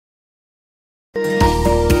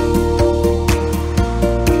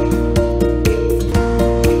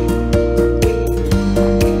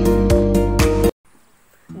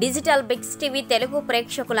Digital Biggs TV Telugu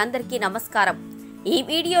ప్రేక్షకులందరికీ నమస్కారం। ఈ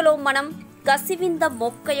వీడియోలో మనం కసివింద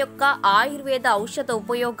మొక్క యొక్క ఆయుర్వేద ఔషధ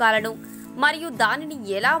ఉపయోగాలను మరియు దానిని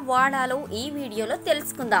ఎలా వాడాలో ఈ వీడియోలో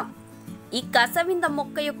తెలుసుకుందాం। ఈ కసివింద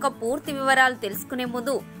మొక్క యొక్క పూర్తి వివరాలు తెలుసుకునే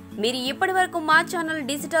ముందు మీరు ఇప్పటివరకు మా ఛానల్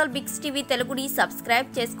డిజిటల్ బిగ్స్ టీవీ తెలుగుని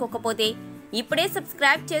సబ్స్క్రైబ్ చేసుకోకపోతే ఇప్పుడే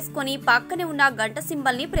సబ్స్క్రైబ్ చేసుకొని పక్కనే ఉన్న గంట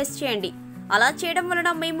సింబల్ ని ప్రెస్ చేయండి। అలా చేయడం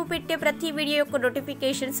వలన మేము పెట్టే ప్రతి వీడియో యొక్క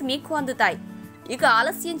నోటిఫికేషన్స్ మీకు అందుతాయి। ఇక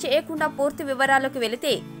ఆలస్యం చేయకుండా పూర్తి వివరాలకు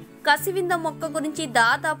వెళితే కసివింద మొక్క గురించి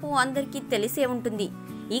దాదాపు అందరికీ తెలిసే ఉంటుంది।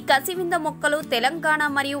 ఈ కసివింద మొక్కలు తెలంగాణ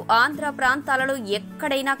మరియు ఆంధ్ర ప్రాంతాలలో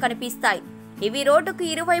ఎక్కడైనా కనిపిస్తాయి। ఇవి రోడ్డుకు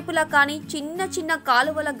ఇరువైపులా కానీ చిన్న చిన్న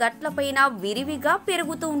కాలువల గట్లపైన విరివిగా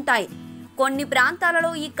పెరుగుతూ ఉంటాయి। కొన్ని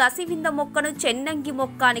ప్రాంతాలలో ఈ కసివింద మొక్కను చెన్నంగి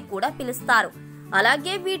మొక్క అని కూడా పిలుస్తారు।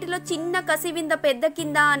 అలాగే వీటిలో చిన్న కసివింద పెద్ద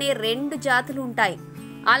కింద అనే రెండు జాతులు ఉంటాయి।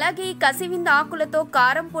 అలాగే ఈ కసివింద ఆకులతో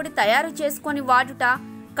కారం పొడి తయారు చేసుకొని వాడుట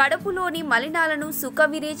కడుపులోని మలినాలను సుఖ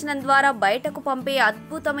విరేచనం ద్వారా బయటకు పంపే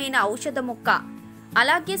అద్భుతమైన ఔషధ మొక్క।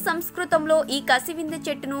 అలాగే సంస్కృతంలో ఈ కసివింద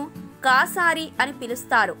చెట్టును కాసారి అని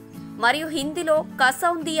పిలుస్తారు మరియు హిందీలో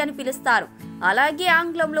కసౌంది అని పిలుస్తారు। అలాగే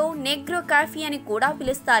ఆంగ్లంలో నెగ్రో కాఫీ అని కూడా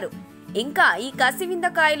పిలుస్తారు। ఇంకా ఈ కసివింద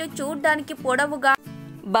కాయలు చూడ్డానికి పొడవుగా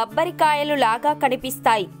బబ్బరికాయలు లాగా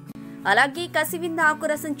కనిపిస్తాయి। అలాగే కసివింద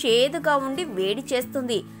ఆకురసం చేదుగా ఉండి వేడి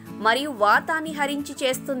చేస్తుంది మరియు వాతాన్ని హరించి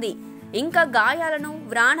చేస్తుంది। ఇంకా గాయాలను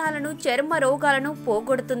వ్రణాలను చర్మ రోగాలను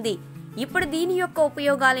పోగొడుతుంది। ఇప్పుడు దీని యొక్క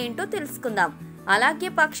ఉపయోగాలు ఏంటో తెలుసుకుందాం। అలాగే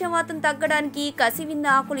పక్షవాతం తగ్గడానికి ఈ కసివింద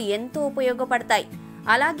ఆకులు ఎంతో ఉపయోగపడతాయి।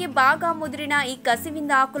 అలాగే బాగా ముదిరిన ఈ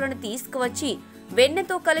కసివింద ఆకులను తీసుకువచ్చి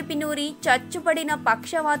వెన్నతో కలిపి నూరి చచ్చుపడిన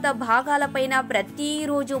పక్షవాత భాగాలపైన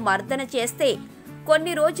ప్రతిరోజు మర్దన చేస్తే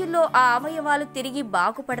కొన్ని రోజుల్లో ఆ అవయవాలు తిరిగి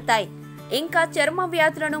బాగుపడతాయి। ఇంకా చర్మ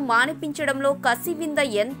వ్యాధులను మానిపించడంలో కసివింద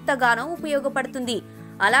ఎంతగానో ఉపయోగపడుతుంది।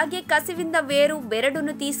 అలాగే కసివింద వేరు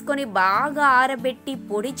బెరడును తీసుకొని బాగా ఆరబెట్టి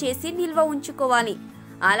పొడి చేసి నిల్వ ఉంచుకోవాలి।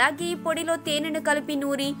 అలాగే ఈ పొడిలో తేనెను కలిపి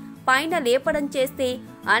నూరి పైన లేపడం చేస్తే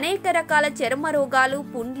అనేక రకాల చర్మ రోగాలు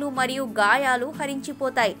పుండ్లు మరియు గాయాలు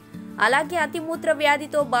హరించిపోతాయి। అలాగే అతిమూత్ర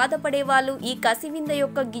వ్యాధితో బాధపడే వాళ్ళు ఈ కసివింద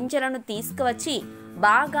యొక్క గింజలను తీసుకువచ్చి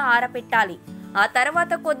బాగా ఆరపెట్టాలి। ఆ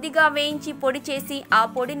తర్వాత కొద్దిగా వేయించి పొడి చేసి ఆ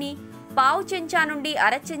పొడిని పావు చెంచా నుండి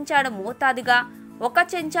అర చెంచాడు మోతాదుగా 1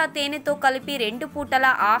 చెంచా తేనెతో కలిపి 2 పూటల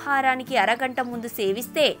ఆహారానికి అరగంట ముందు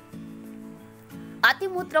సేవిస్తే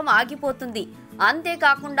అతిమూత్రం ఆగిపోతుంది।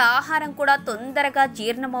 అంతేకాకుండా ఆహారం కూడా తొందరగా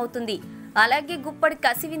జీర్ణమవుతుంది। అలాగే గుప్పడి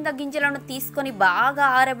కసివింద గింజలను తీసుకొని బాగా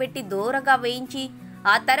ఆరబెట్టి దూరగా వేయించి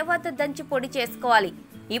ఆ తర్వాత దంచి పొడి చేసుకోవాలి।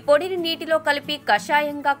 ఈ పొడిని నీటిలో కలిపి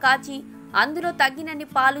కషాయంగా కాచి అందులో తగినన్ని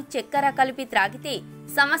పాలు చక్కెర కలిపి త్రాగితే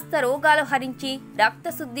సమస్త రోగాలు హరించి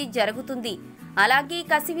రక్తశుద్ధి జరుగుతుంది। అలాగే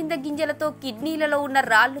కసివింద గింజలతో కిడ్నీలలో ఉన్న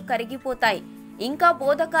రాళ్లు కరిగిపోతాయి। ఇంకా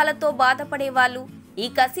బోధకాలతో బాధపడే వాళ్ళు ఈ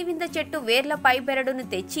కసివింద చెట్టు వేర్ల పైబెరడును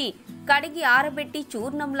తెచ్చి కడిగి ఆరబెట్టి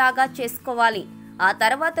చూర్ణంలాగా చేసుకోవాలి। ఆ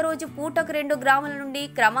తర్వాత రోజు పూటకు 2 గ్రాముల నుండి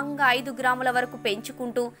క్రమంగా 5 గ్రాముల వరకు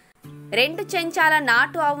పెంచుకుంటూ 2 చెంచాల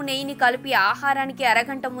నాటు ఆవు నెయ్యిని కలిపి ఆహారానికి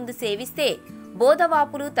అరగంట ముందు సేవిస్తే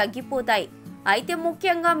బోధవాపులు తగ్గిపోతాయి। అయితే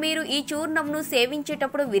ముఖ్యంగా మీరు ఈ చూర్ణంను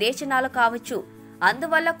సేవించేటప్పుడు విరేచనాలు కావచ్చు।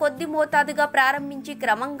 అందువల్ల కొద్ది మోతాదుగా ప్రారంభించి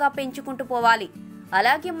క్రమంగా పెంచుకుంటూ పోవాలి।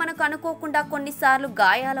 అలాగే మనకు అనుకోకుండా కొన్నిసార్లు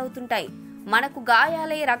గాయాలవుతుంటాయి। మనకు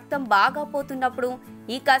గాయాలై రక్తం బాగా పోతున్నప్పుడు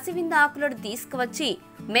ఈ కసివింద ఆకులను తీసుకువచ్చి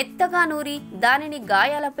మెత్తగా నూరి దానిని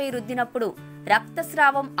గాయాలపై రుద్దినప్పుడు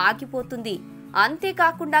రక్తస్రావం ఆగిపోతుంది।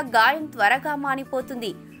 అంతేకాకుండా గాయం త్వరగా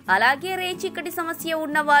మానిపోతుంది। అలాగే రేచీకటి సమస్య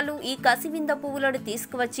ఉన్న వాళ్ళు ఈ కసివింద పువ్వులను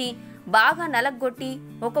తీసుకువచ్చి బాగా నలగొట్టి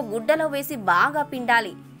ఒక గుడ్డలో వేసి బాగా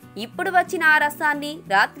పిండాలి। ఇప్పుడు వచ్చిన ఆ రసాన్ని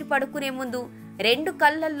రాత్రి పడుకునే ముందు 2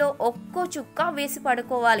 కళ్ళల్లో ఒక్కో చుక్క వేసి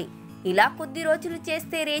పడుకోవాలి। ఇలా కొద్ది రోజులు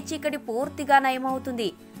చేస్తే రేచీకటి పూర్తిగా నయమవుతుంది।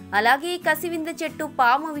 అలాగే ఈ కసివింద చెట్టు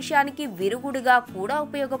పాము విషానికి విరుగుడుగా కూడా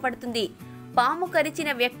ఉపయోగపడుతుంది। పాము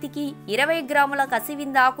కరిచిన వ్యక్తికి 20 గ్రాముల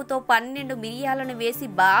కసివింద ఆకుతో 12 మిరియాలను వేసి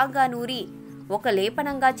బాగా నూరి ఒక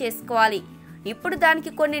లేపనంగా చేసుకోవాలి। ఇప్పుడు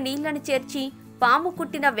దానికి కొన్ని నీళ్లను చేర్చి పాము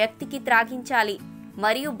కుట్టిన వ్యక్తికి త్రాగించాలి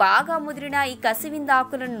మరియు బాగా ముదిరిన ఈ కసివింద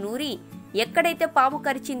ఆకులను నూరి ఎక్కడైతే పాము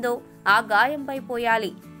కరిచిందో ఆ గాయంపై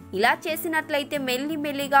పోయాలి। ఇలా చేసినట్లయితే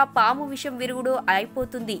మెల్లిమెల్లిగా పాము విషం విరుగుడు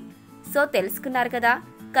అయిపోతుంది। సో తెలుసుకున్నారు కదా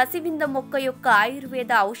కసివింద మొక్క యొక్క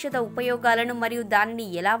ఆయుర్వేద ఔషధ ఉపయోగాలను మరియు దానిని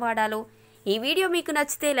ఎలా వాడాలో। ఈ వీడియో మీకు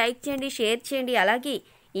నచ్చితే లైక్ చేయండి, షేర్ చేయండి। అలాగే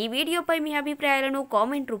ఈ వీడియోపై మీ అభిప్రాయాలను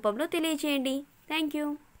కామెంట్ రూపంలో తెలియజేయండి। Thank you.